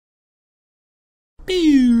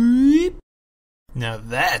Beep. Now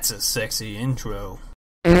that's a sexy intro.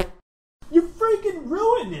 You freaking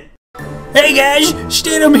ruined it! Hey guys,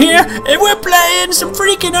 STiDM here, and we're playing some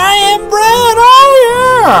freaking I Am Bread,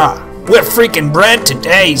 oh yeah! We're freaking bread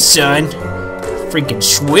today, son. Freaking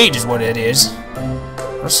sweet is what it is.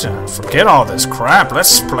 Let's forget all this crap,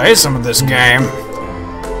 let's play some of this game.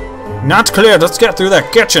 Not clear, let's get through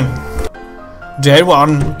that kitchen. Day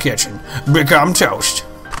 1, kitchen. Become toast.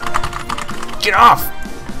 Get off!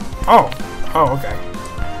 Oh, okay.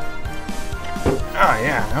 Oh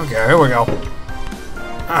yeah, okay, here we go.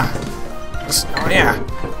 Oh yeah.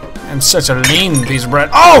 I'm such a lean piece of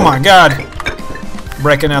bread. Oh my god!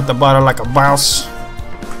 Breaking out the butter like a mouse.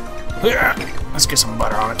 Yeah. Let's get some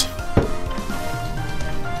butter on it.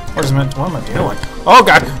 What am I doing? Oh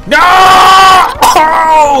god! No!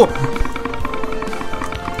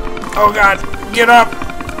 Oh god! Get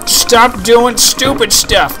up! Stop doing stupid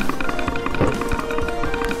stuff!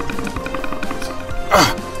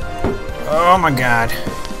 Oh my god.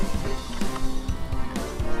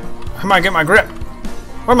 How am I getting my grip?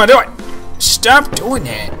 What am I doing? Stop doing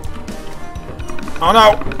that. Oh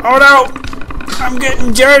no! Oh no! I'm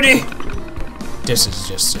getting dirty! This is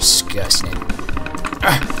just disgusting.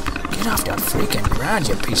 Get off that freaking ground,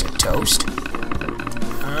 you piece of toast.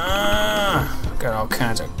 Got all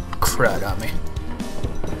kinds of crud on me.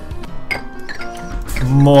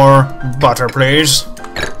 More butter, please.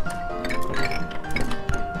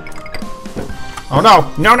 Oh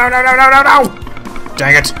no! No, no, no, no, no, no, no!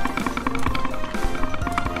 Dang it.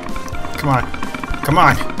 Come on. Come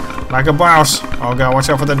on. Like a mouse. Oh god, watch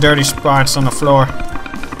out for the dirty spots on the floor.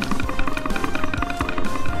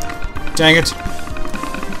 Dang it.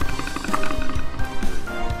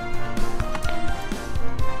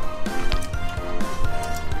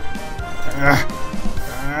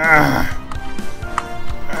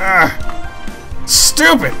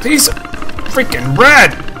 Stupid piece of freaking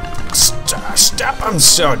bread! Stop, I'm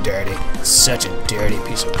so dirty. Such a dirty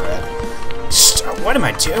piece of bread. Stop, what am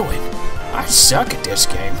I doing? I suck at this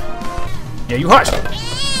game. Yeah, you hush!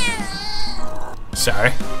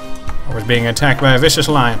 Sorry. I was being attacked by a vicious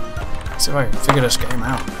lion. Let's see if I can figure this game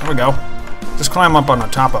out. There we go. Just climb up on the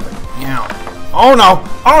top of it. Yeah. Oh no!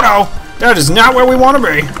 Oh no! That is not where we want to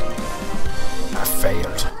be! I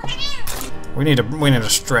failed. We need a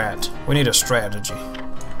strat. We need a strategy.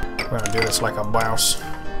 We're gonna do this like a mouse.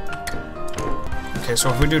 Okay, so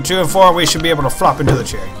if we do 2 and 4, we should be able to flop into the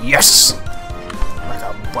chair. Yes! Like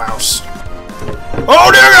a mouse.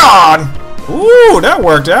 Oh dear God! Ooh, that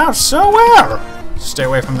worked out so well! Stay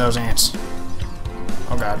away from those ants.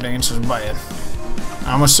 Oh god, dance is bad.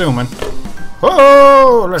 I'm assuming.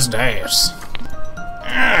 Oh, let's dance.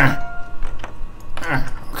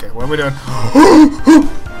 Okay, what are we doing?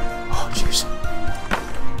 Oh, jeez.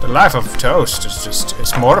 The life of toast is just,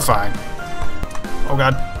 it's mortifying. Oh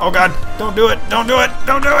god, don't do it, don't do it,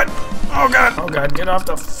 don't do it! Oh god, get off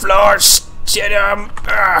the floor, STiDM!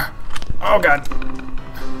 Oh god.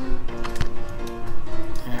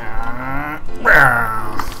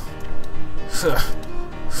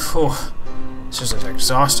 This is an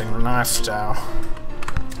exhausting lifestyle.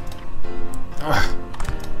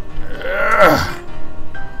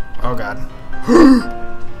 Oh god.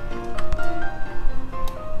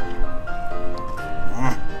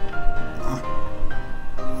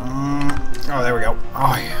 Oh, there we go.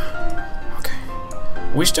 Oh yeah. Okay.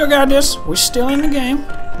 We still got this. We're still in the game.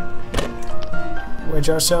 Wedge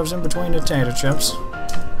ourselves in between the potato chips.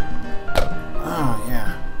 Oh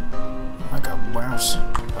yeah. Like a mouse.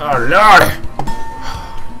 Oh lordy!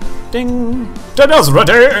 Ding! Dinner's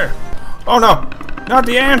ready! Oh no! Not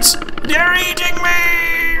the ants! They're eating me!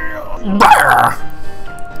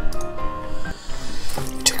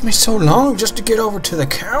 It took me so long just to get over to the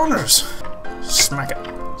counters. Smack it.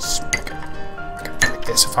 Smack it. I can break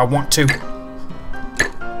this if I want to.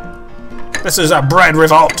 This is a bread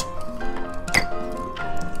revolt!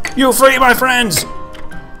 You free my friends!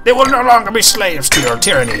 They will no longer be slaves to your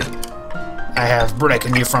tyranny. I have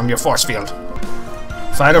broken you from your force field.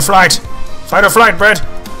 Fight or flight! Fight or flight, bread!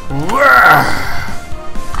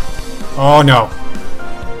 Oh no.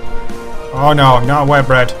 Oh no, not wet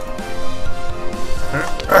bread.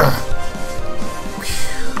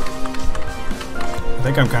 I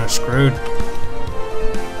think I'm kind of screwed.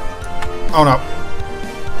 Oh no.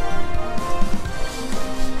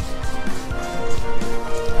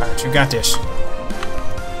 Alright, you got this.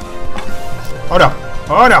 Oh no!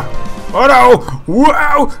 Oh no! Oh no!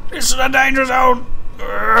 Wow! This is a danger zone!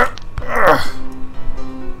 Oh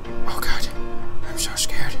god. I'm so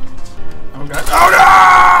scared. Oh god. Oh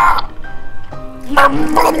no!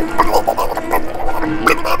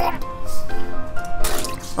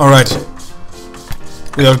 Alright.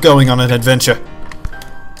 We are going on an adventure.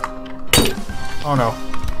 Oh no.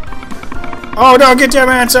 Oh no, get your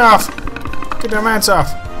hands off! Get your hands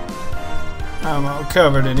off! I'm all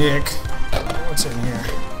covered in ick. What's in here?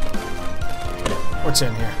 What's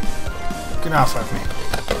in here? Get off of me.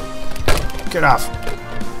 Get off.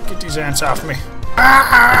 Get these ants off me.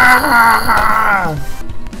 Ah!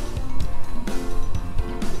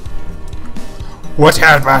 What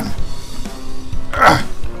happened? Oh!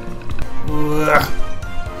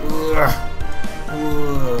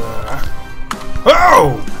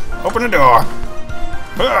 Open the door.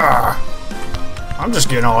 I'm just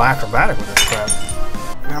getting all acrobatic with this crap.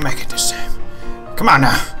 We're gonna make it this time. Come on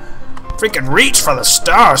now. Freaking reach for the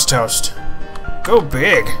stars, Toast. Go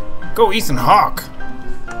big. Go Ethan Hawke.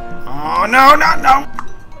 Oh, no, no, no.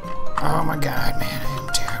 Oh my god, man. I am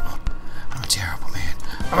terrible. I'm a terrible man.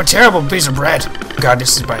 I'm a terrible piece of bread. God,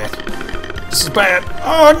 this is bad. This is bad.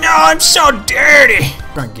 Oh no, I'm so dirty.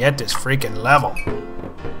 I'm gonna get this freaking level.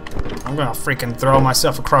 I'm gonna freaking throw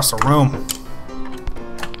myself across the room.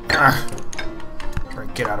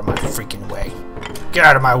 Get out of my freaking way. Get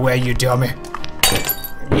out of my way, you dummy.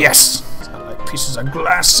 Yes. I like pieces of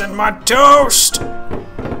glass in my toast.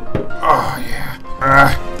 Oh, yeah.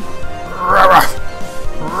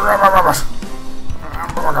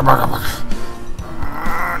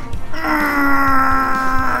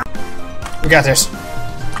 We got this.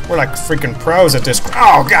 We're like freaking pros at this.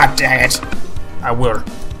 Oh, god dang it. I will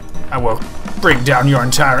bring down your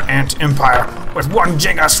entire ant empire with one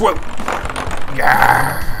Jenga swoop.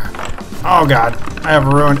 Yeah. Oh god, I have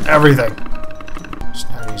ruined everything. It's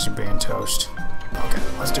not easy being Toast. Okay,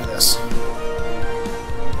 let's do this.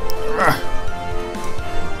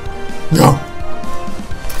 No!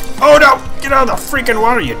 Oh no! Get out of the freaking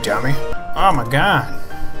water, you dummy! Oh my god.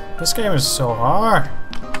 This game is so hard.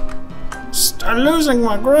 I'm losing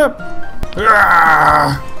my grip.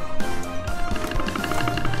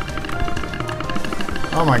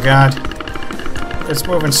 Oh my god. It's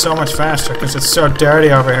moving so much faster because it's so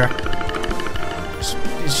dirty over here.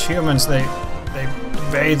 These humans, they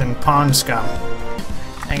bathe in pond scum.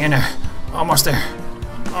 Hang in there. Almost there.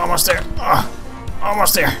 Almost there. Oh,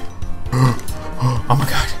 almost there. Oh my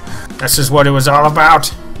god. This is what it was all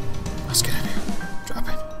about. Let's get in here. Drop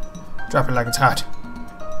it. Drop it like it's hot.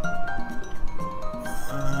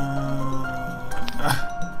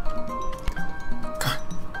 Come on.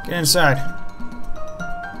 Get inside.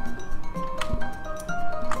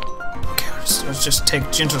 Let's just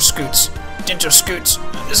take gentle scoots. Gentle scoots.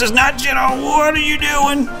 This is not gentle. What are you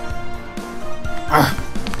doing?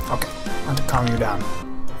 Okay. I want to calm you down.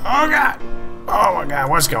 Oh god. Oh my god.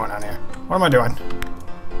 What's going on here? What am I doing?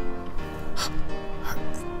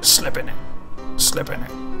 Slip in it. Slip in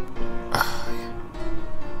it. Oh, yeah.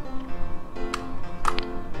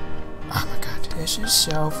 Oh my god. This is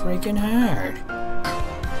so freaking hard.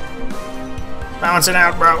 Balance it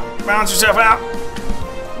out, bro. Balance yourself out.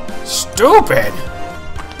 Stupid!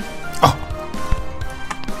 Oh!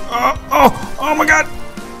 Oh my god!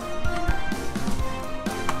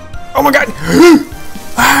 Oh my god!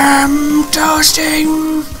 I'm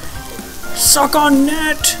toasting! Suck on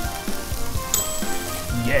net!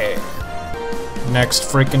 Yeah! Next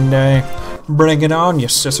freaking day. Bring it on, you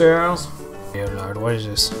sisters! Dear lord, what is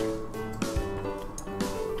this?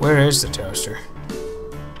 Where is the toaster?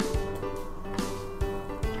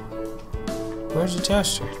 Where's the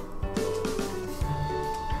toaster?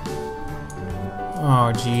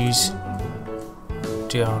 Oh, jeez.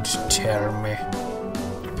 Don't tell me.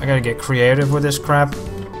 I gotta get creative with this crap.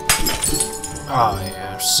 Oh,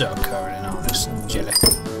 yeah, I'm so covered in all this jelly.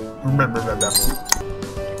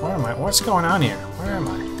 Where am I? What's going on here? Where am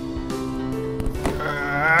I?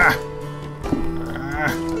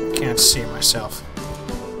 Can't see myself.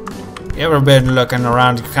 You ever been looking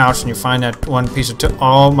around the couch and you find that one piece of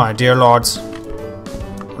oh, my dear lords.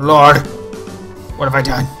 Lord, what have I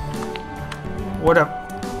done? What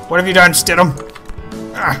have you done, STiDM?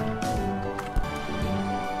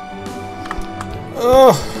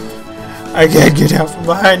 Oh, I can't get out from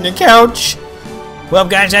behind the couch. Well,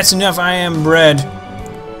 guys, that's enough. I am bread.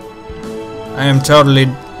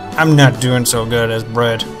 I'm not doing so good as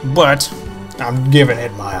bread, but I'm giving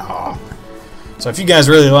it my all. So if you guys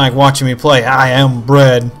really like watching me play I Am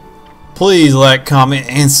Bread, please like, comment,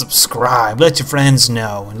 and subscribe. Let your friends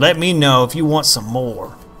know, and let me know if you want some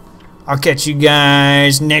more. I'll catch you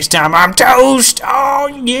guys next time I'm Toast. Oh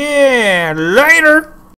yeah, later.